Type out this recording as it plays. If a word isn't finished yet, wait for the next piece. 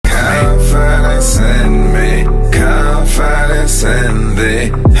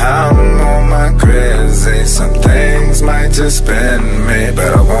just bend me,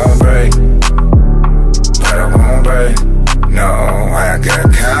 but I won't break. But I won't break. No, I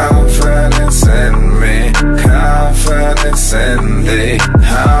got confidence in me, confidence in thee.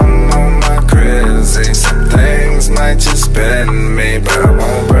 I'm on my crazy. Some things might just bend me, but I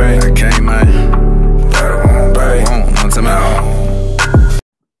won't break. I can't, man. But I won't break. Won't to me.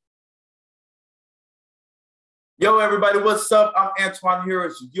 Yo, everybody, what's up? I'm Antoine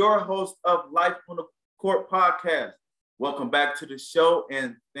Harris, your host of Life on the Court podcast. Welcome back to the show,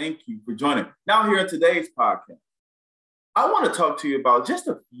 and thank you for joining. Now, here in today's podcast, I want to talk to you about just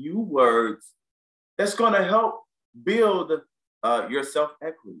a few words that's going to help build your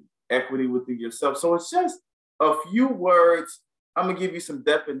self-equity, equity within yourself. So it's just a few words. I'm going to give you some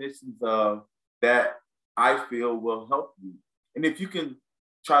definitions of that I feel will help you. And if you can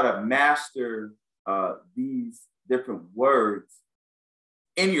try to master these different words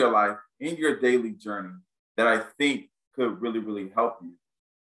in your life, in your daily journey, that I think could really, really help you.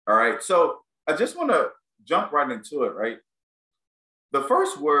 All right. So I just want to jump right into it, right? The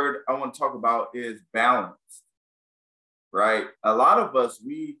first word I want to talk about is balance, right? A lot of us,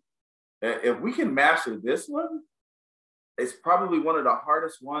 if we can master this one, it's probably one of the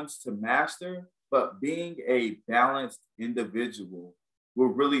hardest ones to master, but being a balanced individual will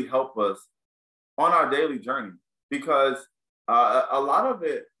really help us on our daily journey, because a lot of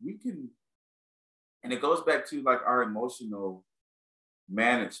it we can, and it goes back to like our emotional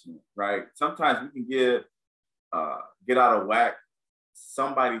management, right? Sometimes we can get out of whack.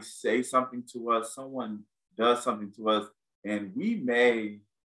 Somebody say something to us, someone does something to us, and we may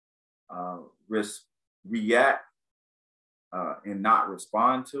react and not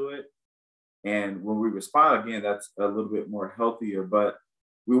respond to it. And when we respond, again, that's a little bit more healthier, but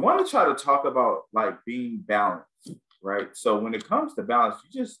we want to try to talk about like being balanced, right? So when it comes to balance,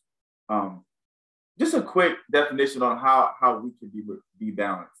 you just a quick definition on how we can be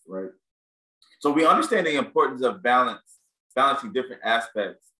balanced, right? So we understand the importance of balancing different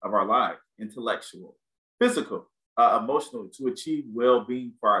aspects of our lives: intellectual, physical, emotional, to achieve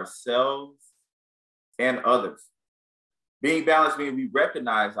well-being for ourselves and others. Being balanced means we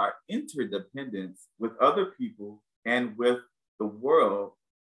recognize our interdependence with other people and with the world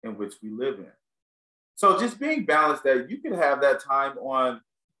in which we live in. So just being balanced, that you can have that time on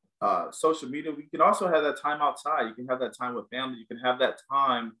social media. We can also have that time outside. You can have that time with family. You can have that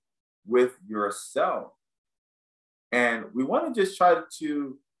time with yourself. And we want to just try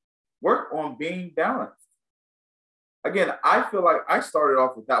to work on being balanced. Again, I feel like I started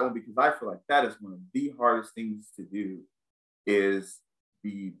off with that one because I feel like that is one of the hardest things to do, is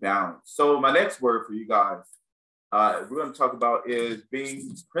be balanced. So my next word for you guys, we're going to talk about is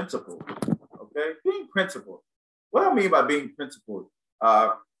being principled. Okay, being principled. What I mean by being principled,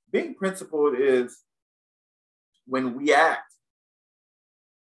 being principled is when we act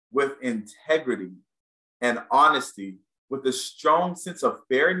with integrity and honesty, with a strong sense of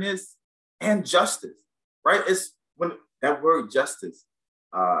fairness and justice, right? It's when that word justice,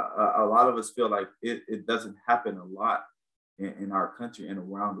 a lot of us feel like it doesn't happen a lot in our country and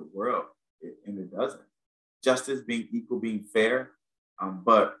around the world, and it doesn't. Justice, being equal, being fair,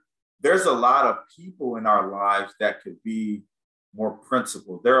 but there's a lot of people in our lives that could be more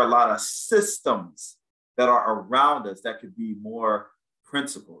principled. There are a lot of systems that are around us that could be more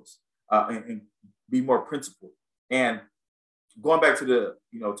principles and be more principled. And going back to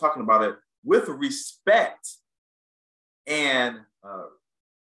talking about it with respect and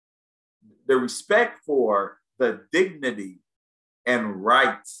the respect for the dignity and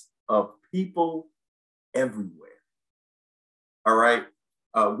rights of people everywhere. All right.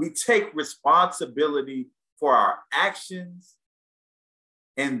 We take responsibility for our actions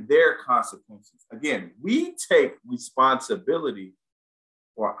and their consequences. Again, we take responsibility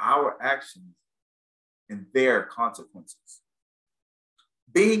for our actions and their consequences.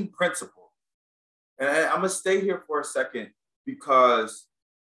 Being principled. And I'm going to stay here for a second because,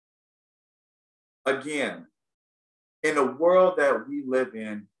 again, in a world that we live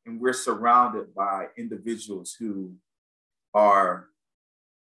in, and we're surrounded by individuals who are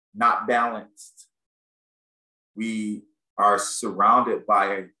not balanced, we are surrounded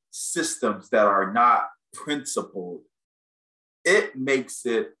by systems that are not principled. It makes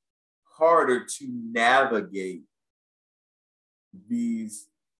it harder to navigate this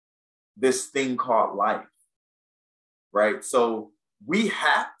thing called life, right? So we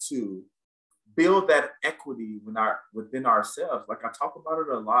have to build that equity within ourselves. Like I talk about it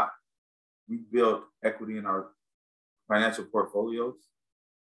a lot. We build equity in our financial portfolios.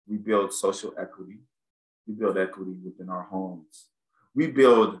 We build social equity. We build equity within our homes. We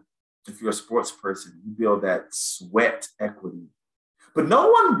build if you're a sports person, you build that sweat equity. But no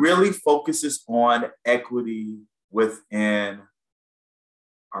one really focuses on equity within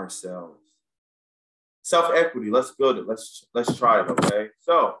ourselves. Self-equity, let's build it. Let's try it, okay?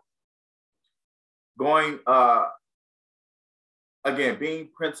 So going, again, being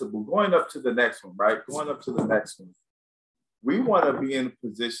principled, going up to the next one, right? Going up to the next one. We want to be in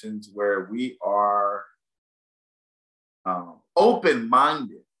positions where we are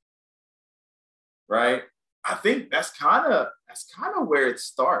open-minded, right? I think that's kind of where it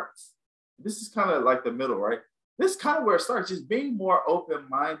starts. This is kind of like the middle, right? This is kind of where it starts, just being more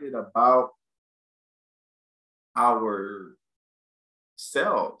open-minded about ourselves,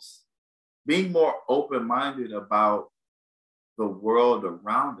 being more open-minded about the world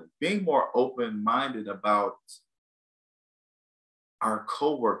around us, being more open-minded about our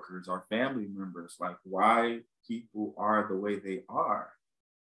coworkers, our family members, like why people are the way they are.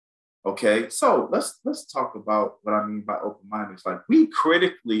 Okay, so let's talk about what I mean by open-minded. It's like we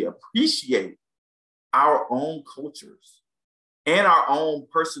critically appreciate our own cultures and our own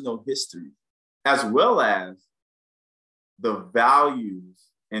personal history, as well as the values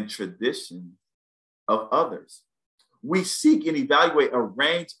and traditions of others. We seek and evaluate a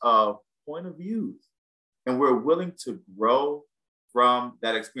range of point of views, and we're willing to grow from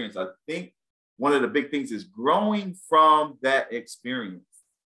that experience. I think one of the big things is growing from that experience.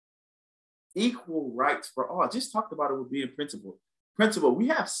 Equal rights for all. I just talked about it with being principled. We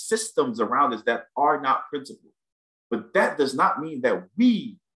have systems around us that are not principled, but that does not mean that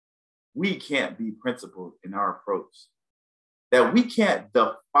we can't be principled in our approach, that we can't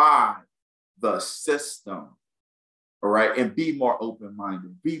defy the system, all right, and be more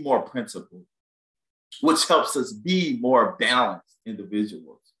open-minded, be more principled, which helps us be more balanced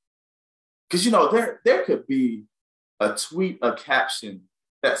individuals. Because, you know, there could be a tweet, a caption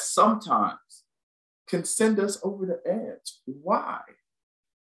that sometimes can send us over the edge. Why?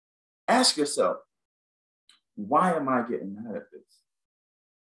 Ask yourself, why am I getting mad at this?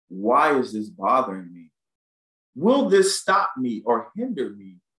 Why is this bothering me? Will this stop me or hinder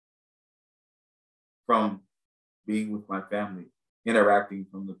me from being with my family, interacting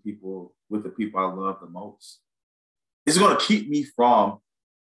with the people I love the most? Is it going to keep me from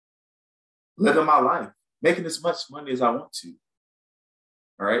living my life, making as much money as I want to?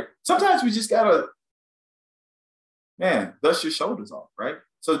 All right. Sometimes we just gotta, dust your shoulders off, right?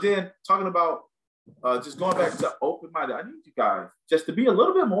 So then talking about just going back to open-minded, I need you guys just to be a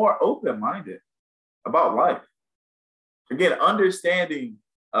little bit more open-minded about life. Again, understanding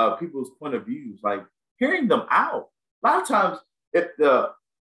people's point of views, like hearing them out. A lot of times, if the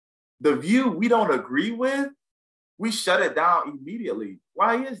view we don't agree with, we shut it down immediately.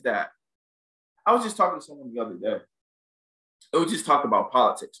 Why is that? I was just talking to someone the other day. We just talked about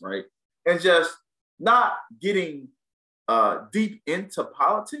politics, right? And just not getting deep into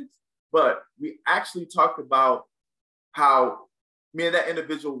politics, but we actually talked about how me and that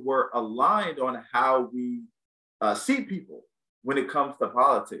individual were aligned on how we see people when it comes to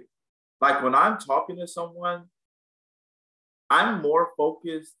politics. Like when I'm talking to someone, I'm more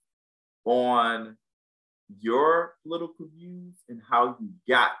focused on your political views and how you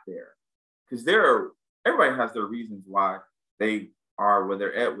got there. Because everybody has their reasons why they are where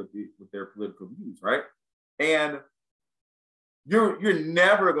they're at with their political views, right? And you're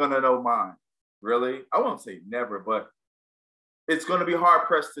never gonna know mine, really. I won't say never, but it's gonna be hard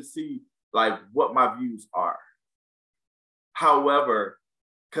pressed to see like what my views are. However,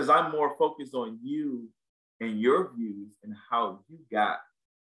 because I'm more focused on you and your views and how you got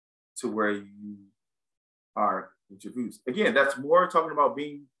to where you are with your views. Again, that's more talking about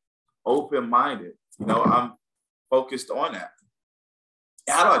being open-minded. You know, I'm focused on that.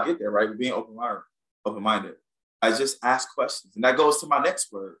 How do I get there, right? Being open-minded. I just ask questions. And that goes to my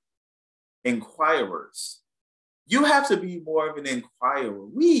next word, inquirers. You have to be more of an inquirer.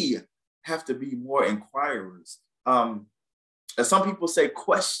 We have to be more inquirers. As some people say,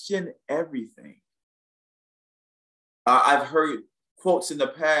 question everything. I've heard quotes in the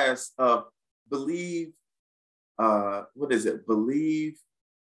past of believe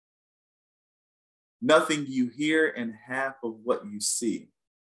nothing you hear and half of what you see.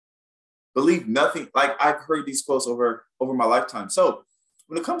 Believe nothing. Like I've heard these quotes over my lifetime. So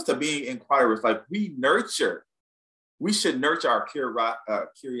when it comes to being inquirers, like we should nurture our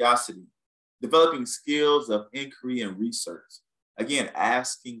curiosity, developing skills of inquiry and research. Again,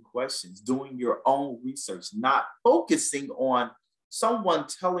 asking questions, doing your own research, not focusing on someone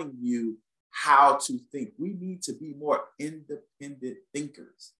telling you how to think. We need to be more independent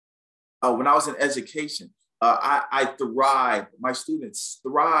thinkers. When I was in education, I thrive, my students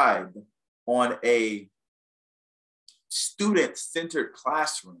thrive on a student-centered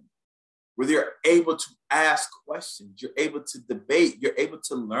classroom where they're able to ask questions, you're able to debate, you're able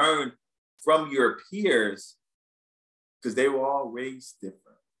to learn from your peers because they were all raised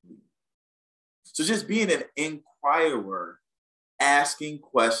differently. So just being an inquirer, asking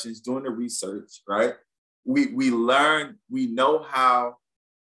questions, doing the research, right? We learn, we know how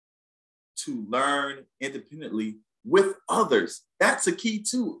to learn independently with others. That's a key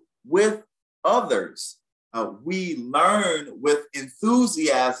too, with others. We learn with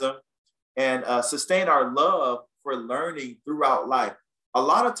enthusiasm and sustain our love for learning throughout life. A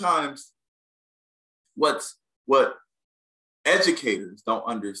lot of times, what educators don't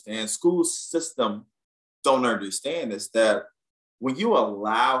understand, school system don't understand, is that when you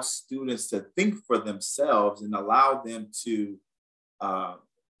allow students to think for themselves and allow them to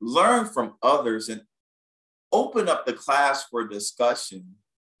learn from others and open up the class for discussion,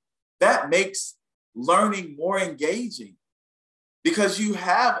 that makes learning more engaging because you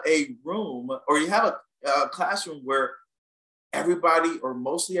have a room or you have a classroom where everybody or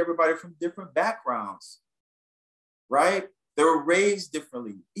mostly everybody from different backgrounds, right? They were raised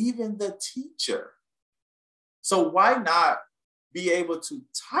differently, even the teacher. So why not be able to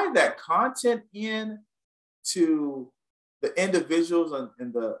tie that content in to the individuals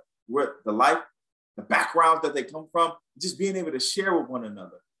and the life, the backgrounds that they come from, just being able to share with one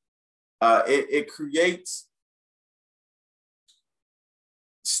another. It creates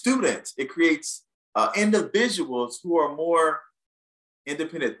students, it creates individuals who are more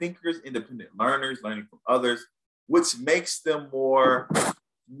independent thinkers, independent learners, learning from others, which makes them more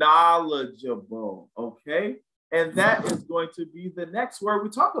knowledgeable, okay? And that is going to be the next word we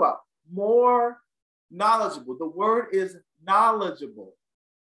talk about, more knowledgeable. The word is knowledgeable.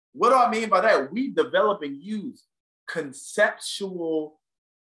 What do I mean by that? We develop and use conceptual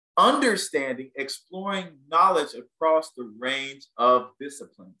understanding, exploring knowledge across the range of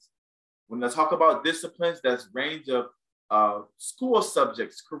disciplines. When I talk about disciplines, that's range of school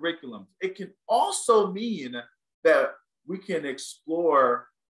subjects, curriculums. It can also mean that we can explore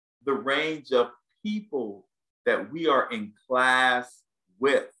the range of people that we are in class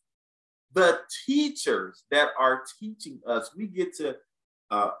with. The teachers that are teaching us, we get to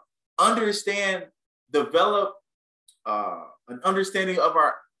understand, develop an understanding of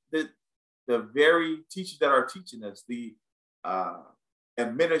the very teachers that are teaching us, the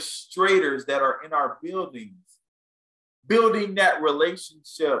administrators that are in our buildings, building that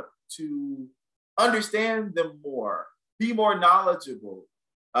relationship to understand them more, be more knowledgeable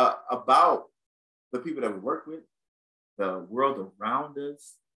about the people that we work with, the world around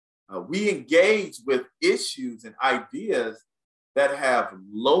us. We engage with issues and ideas that have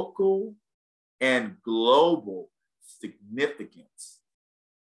local and global significance.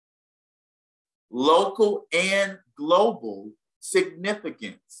 Local and global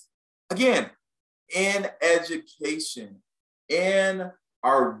significance. Again, in education, in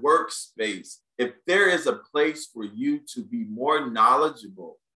our workspace, if there is a place for you to be more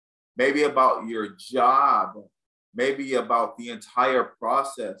knowledgeable, maybe about your job, maybe about the entire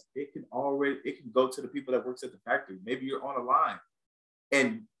process, it can go to the people that works at the factory. Maybe you're on a line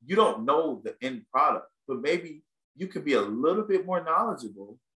and you don't know the end product, but maybe you can be a little bit more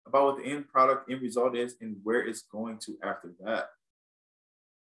knowledgeable about what the end product, end result is and where it's going to after that.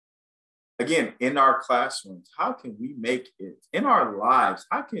 Again, in our classrooms, how can we make it, in our lives,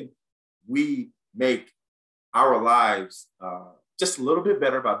 how can we make our lives just a little bit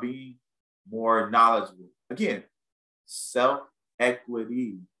better by being more knowledgeable? Again,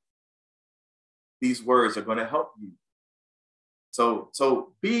 self-equity. These words are going to help you.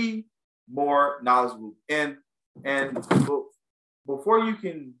 So be more knowledgeable. And before you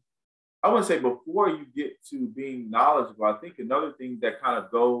can, I wouldn't say before you get to being knowledgeable, I think another thing that kind of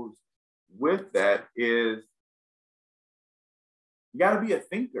goes with that is you got to be a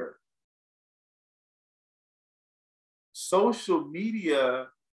thinker. Social media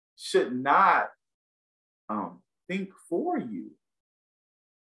should not think for you.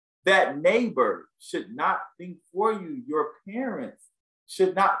 That neighbor should not think for you. Your parents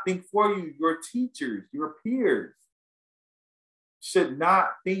should not think for you. Your teachers, your peers should not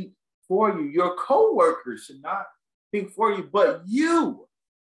think for you. Your coworkers should not think for you, but you,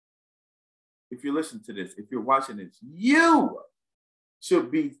 if you listen to this, if you're watching this, you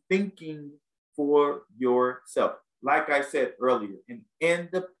should be thinking for yourself. Like I said earlier, an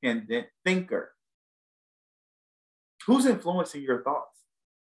independent thinker. Who's influencing your thoughts?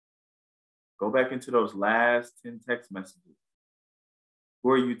 Go back into those last 10 text messages.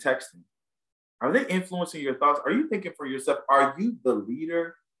 Who are you texting? Are they influencing your thoughts? Are you thinking for yourself? Are you the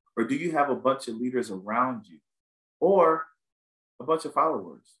leader, or do you have a bunch of leaders around you, or a bunch of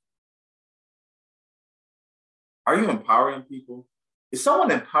followers? Are you empowering people? Is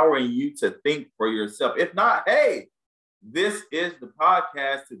someone empowering you to think for yourself? If not, hey, this is the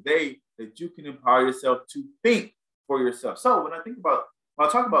podcast today that you can empower yourself to think for yourself. So when I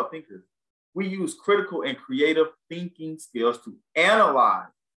talk about thinkers, we use critical and creative thinking skills to analyze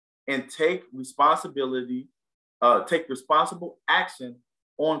and take responsible action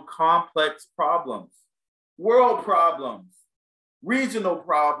on complex problems, world problems, regional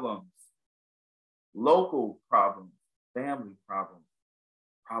problems, local problems, family problems,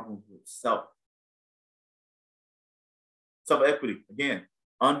 problems with self-equity. Again,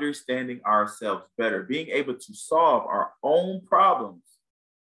 understanding ourselves better, being able to solve our own problems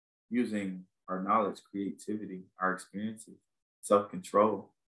using our knowledge, creativity, our experiences,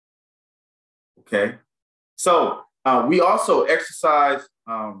 self-control. Okay. So we also exercise,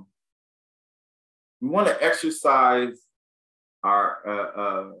 we want to exercise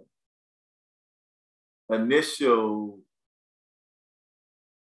our initial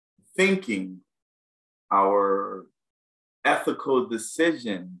thinking, our ethical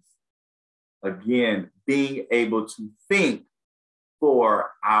decisions, again, being able to think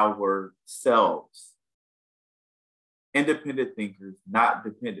for ourselves. Independent thinkers, not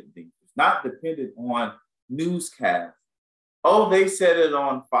dependent thinkers, not dependent on newscasts. Oh, they said it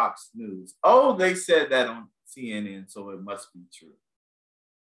on Fox News. Oh, they said that on CNN, so it must be true.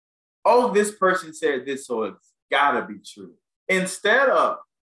 Oh, this person said this, so it's gotta be true. Instead of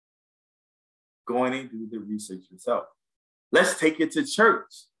going and do the research yourself. Let's take it to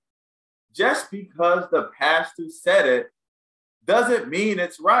church. Just because the pastor said it doesn't mean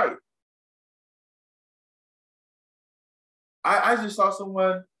it's right. I just saw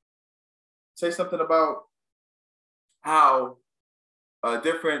someone say something about how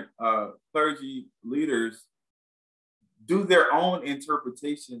different clergy leaders do their own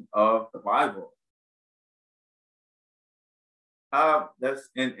interpretation of the Bible. That's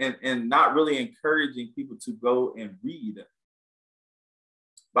and not really encouraging people to go and read.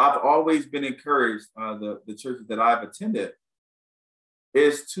 But I've always been encouraged, the churches that I've attended,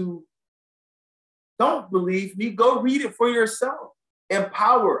 is to don't believe me, go read it for yourself.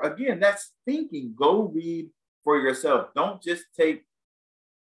 Empower, again, that's thinking. Go read for yourself. Don't just take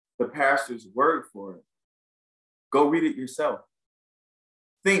the pastor's word for it. Go read it yourself.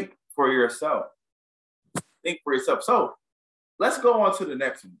 Think for yourself. Think for yourself. So let's go on to the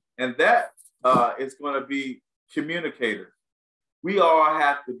next one. And that is going to be communicators. We all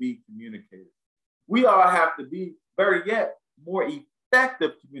have to be communicators. We all have to be, better yet, more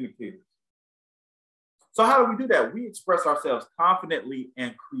effective communicators. So how do we do that? We express ourselves confidently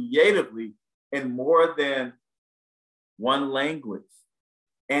and creatively in more than one language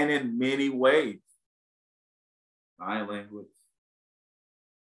and in many ways. Sign language,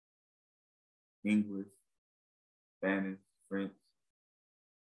 English, Spanish, French,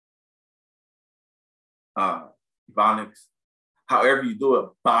 Ebonics, however you do it,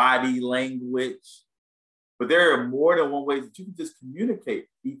 body language. But there are more than one way that you can just communicate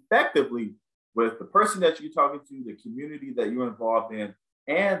effectively with the person that you're talking to, the community that you're involved in,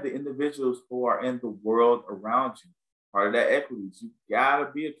 and the individuals who are in the world around you. Part of that equity is you gotta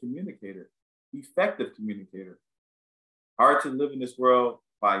be a communicator, effective communicator. Hard to live in this world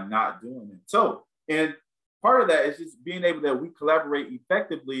by not doing it. So, and part of that is just being able that we collaborate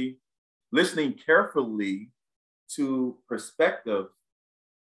effectively, listening carefully to perspectives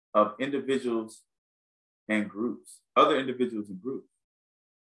of individuals and groups, other individuals and groups.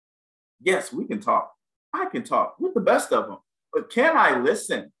 Yes, we can talk. I can talk with the best of them, but can I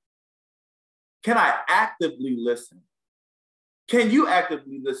listen? Can I actively listen? Can you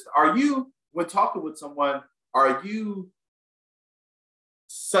actively listen? Are you, when talking with someone, are you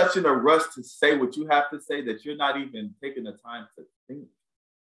such in a rush to say what you have to say that you're not even taking the time to think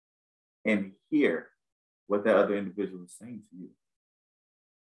and hear what that other individual is saying to you?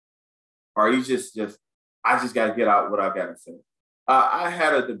 Or are you just I just got to get out what I got to say? I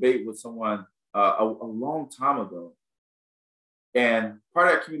had a debate with someone a long time ago. And part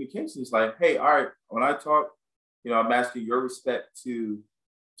of that communication is like, hey, all right, when I talk, I'm asking your respect to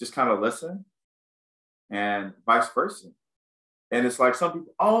just kind of listen and vice versa. And it's like some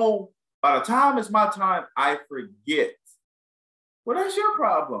people, oh, by the time it's my time, I forget. Well, that's your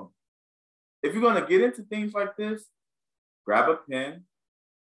problem. If you're going to get into things like this, grab a pen,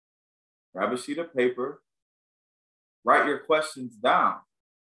 grab a sheet of paper, write your questions down.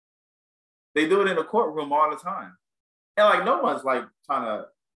 They do it in the courtroom all the time. And like, no one's like trying to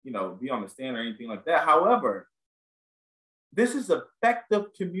be on the stand or anything like that. However, this is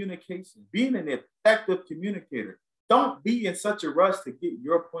effective communication. Being an effective communicator. Don't be in such a rush to get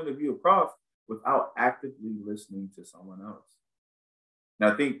your point of view across without actively listening to someone else.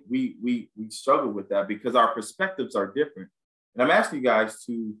 And I think we struggle with that because our perspectives are different. And I'm asking you guys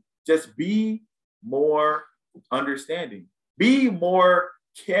to just be more understanding, be more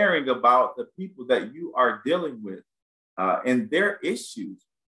caring about the people that you are dealing with and their issues.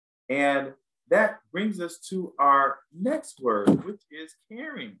 And that brings us to our next word, which is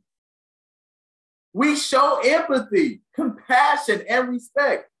caring. We show empathy, compassion, and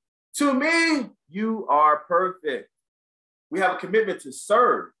respect. To me, you are perfect. We have a commitment to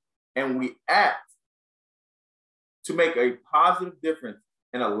serve, and we act to make a positive difference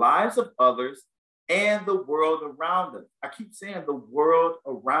in the lives of others and the world around us. I keep saying the world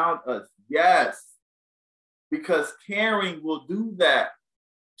around us. Yes, because caring will do that.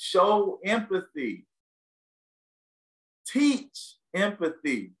 Show empathy. Teach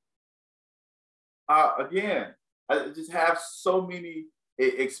empathy. Again, I just have so many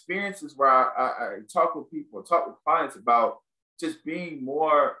experiences where I talk with people, talk with clients about just being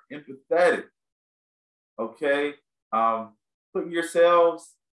more empathetic. Okay, putting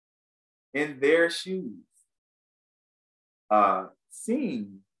yourselves in their shoes,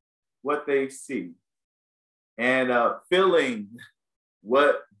 seeing what they see, and feeling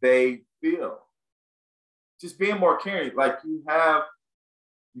what they feel. Just being more caring. Like you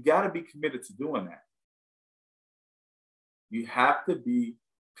got to be committed to doing that. You have to be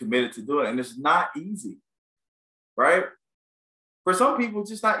committed to doing it. And it's not easy, right? For some people, it's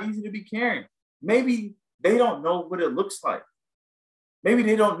just not easy to be caring. Maybe they don't know what it looks like. Maybe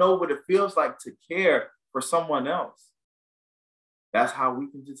they don't know what it feels like to care for someone else. That's how we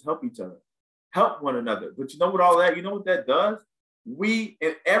can just help each other, help one another. But you know what that does?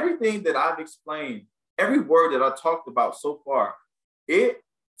 In everything that I've explained, every word that I talked about so far, it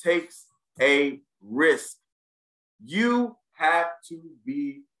takes a risk. You have to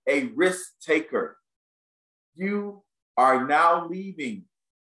be a risk taker. You are now leaving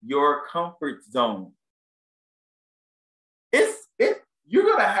your comfort zone. You're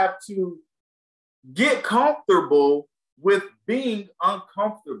going to have to get comfortable with being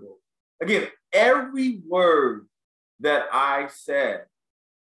uncomfortable. Again, every word that I said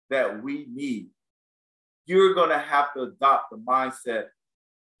that we need, you're going to have to adopt the mindset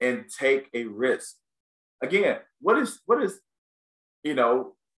and take a risk. Again, what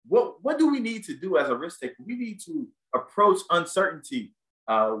do we need to do as a risk taker? We need to approach uncertainty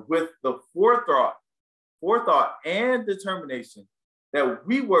with the forethought and determination that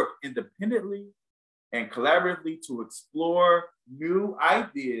we work independently and collaboratively to explore new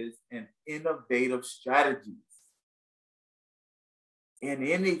ideas and innovative strategies in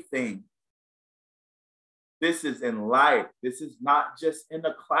anything. This is in life. This is not just in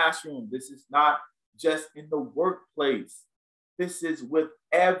the classroom. This is not just in the workplace. This is with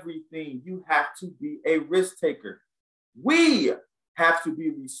everything. You have to be a risk taker. We have to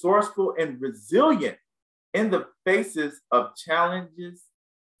be resourceful and resilient in the faces of challenges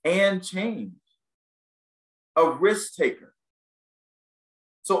and change. A risk taker.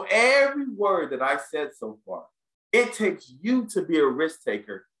 So every word that I said so far, it takes you to be a risk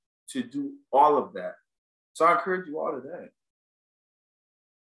taker to do all of that. So I encourage you all today.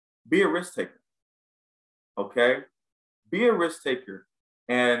 Be a risk taker. Okay? Be a risk taker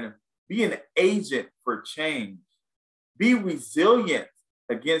and be an agent for change. Be resilient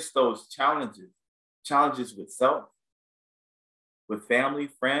against those challenges with self, with family,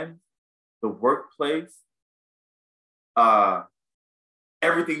 friends, the workplace,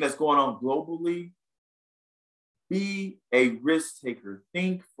 everything that's going on globally. Be a risk taker.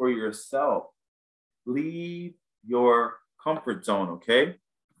 Think for yourself. Leave your comfort zone, okay?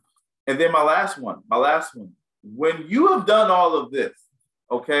 And then my last one. When you have done all of this,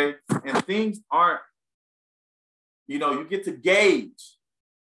 okay, and things aren't, you get to gauge,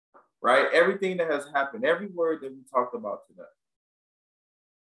 right? Everything that has happened, every word that we talked about today.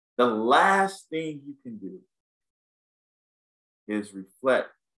 The last thing you can do is reflect.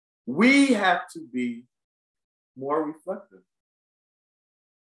 We have to be more reflective,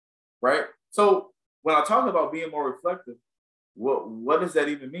 right? So when I talk about being more reflective, what does that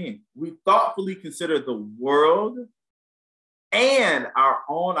even mean? We thoughtfully consider the world and our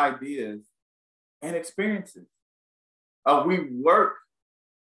own ideas and experiences. We work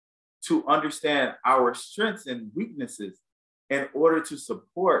to understand our strengths and weaknesses in order to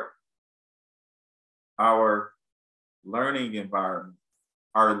support our learning environment,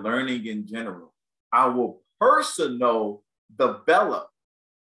 our learning in general, our personal development.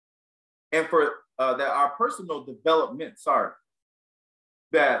 and for that our personal development,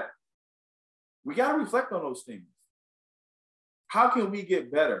 that we got to reflect on those things. How can we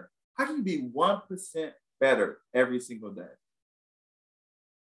get better? How can you be 1% better every single day?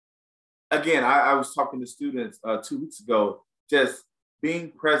 Again, I was talking to students 2 weeks ago, just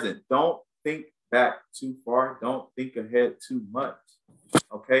being present. Don't think back too far. Don't think ahead too much.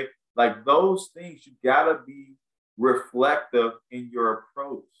 Okay? Like those things, you gotta be reflective in your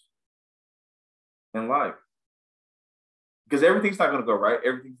approach in life. Because everything's not gonna go right.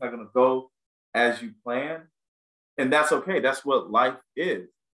 Everything's not gonna go as you plan. And that's okay. That's what life is.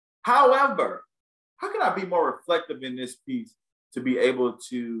 However, how can I be more reflective in this piece to be able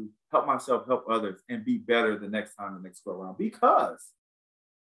to help myself, help others, and be better the next time, the next go around? Because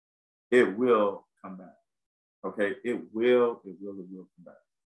it will come back. Okay, it will come back.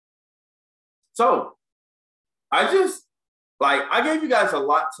 So I gave you guys a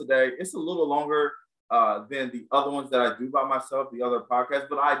lot today. It's a little longer than the other ones that I do by myself, the other podcasts,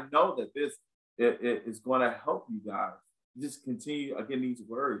 but I know that this it is going to help you guys. Just continue, again, these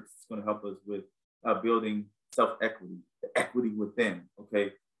words. It's going to help us with building self-equity, the equity within,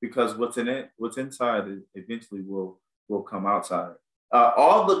 okay? Because what's inside eventually will come outside.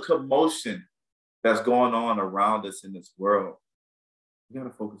 All the commotion that's going on around us in this world, we got to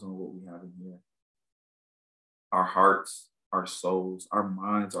focus on what we have in here. Our hearts, our souls, our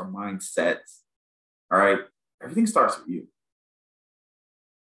minds, our mindsets, all right? Everything starts with you.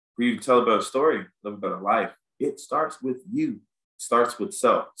 For you to tell a better story, live a better life, it starts with you. It starts with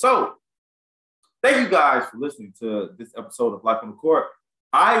self. So, thank you guys for listening to this episode of Life on the Court.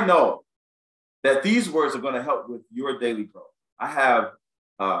 I know that these words are going to help with your daily growth. I have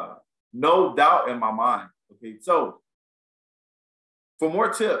no doubt in my mind. Okay, so for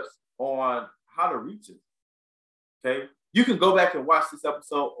more tips on how to reach it, okay, you can go back and watch this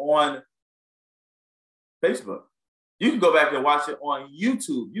episode on Facebook. You can go back and watch it on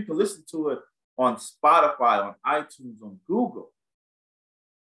YouTube. You can listen to it on Spotify, on iTunes, on Google.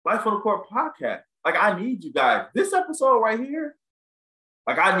 Life on the Court podcast. Like, I need you guys. This episode right here,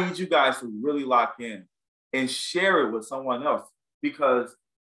 like, I need you guys to really lock in and share it with someone else, because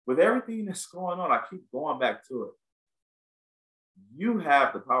with everything that's going on, I keep going back to it. You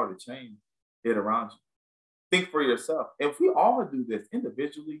have the power to change it around you. Think for yourself. If we all do this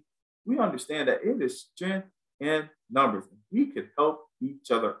individually, we understand that it is strength in numbers. We can help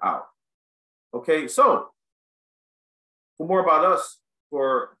each other out. Okay, so for more about us,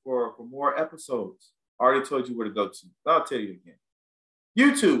 for more episodes, I already told you where to go to. I'll tell you again.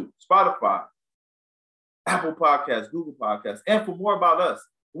 YouTube, Spotify, Apple Podcasts, Google Podcasts, and for more about us,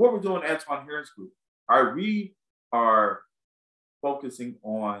 what we're doing at Antoine Harris Group. All right, we are focusing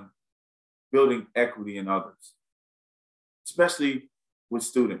on building equity in others, especially with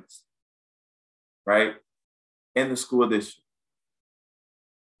students, right? In the school district,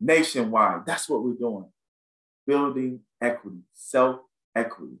 nationwide. That's what we're doing. Building equity,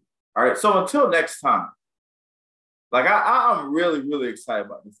 self-equity. All right. So until next time, like I'm really, really excited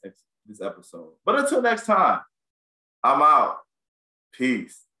about this episode. But until next time, I'm out.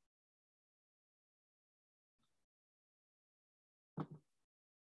 Peace.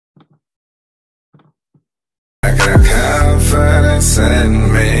 I got confidence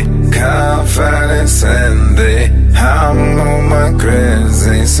in me, confidence in thee. I'm on my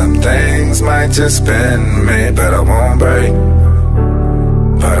grizzly. Some things might just bend me, but I won't break.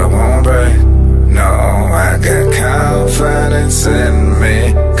 But I won't break. No, I got confidence in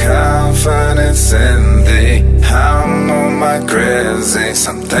me, confidence in thee. I'm on my grizzly.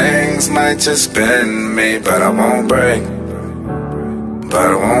 Some things might just bend me, but I won't break.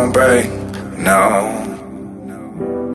 But I won't break. No.